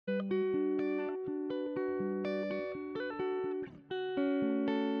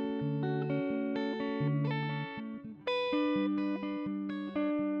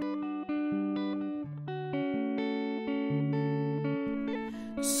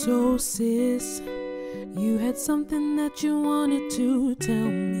So sis, you had something that you wanted to tell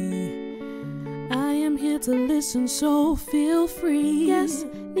me. I am here to listen, so feel free. Yes,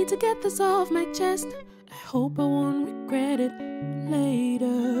 need to get this off my chest. I hope I won't regret it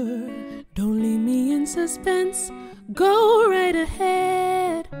later. Don't leave me in suspense, go right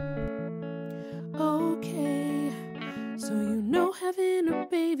ahead. Okay, so you know having a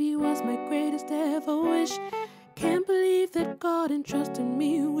baby was my greatest ever wish. Can't believe that God entrusted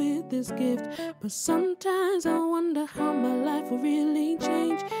me with this gift. But sometimes I wonder how my life will really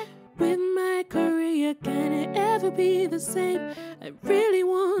change. With my career, can it ever be the same? I really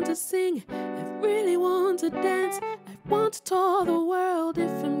want to sing, I really want to dance, I want to tour the world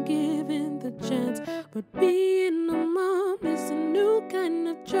if I'm given the chance. But being a mom is a new kind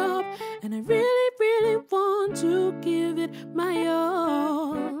of job, and I really, really want to give it my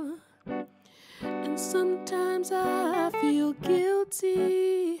all. And sometimes I feel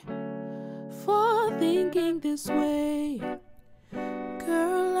guilty for thinking this way.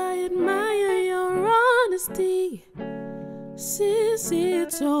 Girl, I admire your honesty. Sis,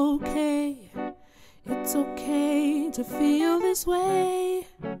 it's okay. It's okay to feel this way.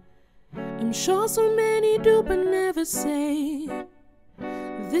 I'm sure so many do but never say.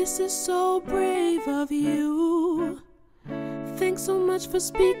 This is so brave of you. Thanks so much for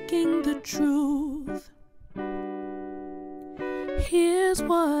speaking the truth. Here's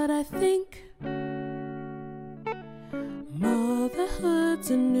what I think. Motherhood's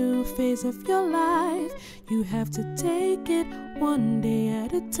a new phase of your life. You have to take it one day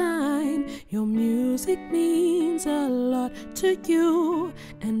at a time. Your music means a lot to you,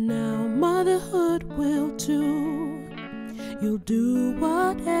 and now motherhood will too. You'll do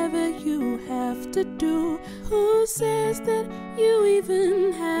whatever you have to do. Who says that you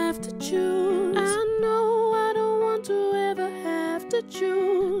even have to choose? I know I don't want to ever have to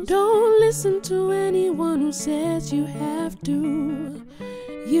choose. Don't listen to anyone who says you have to.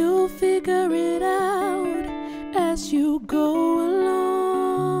 You'll figure it out as you go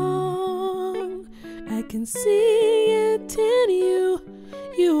along. I can see it in you.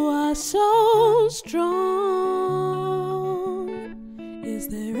 You are so strong. Is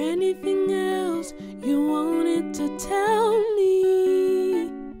there anything else you wanted to tell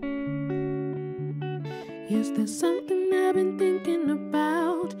me? Yes, there's something I've been thinking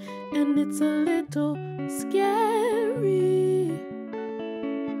about, and it's a little scary.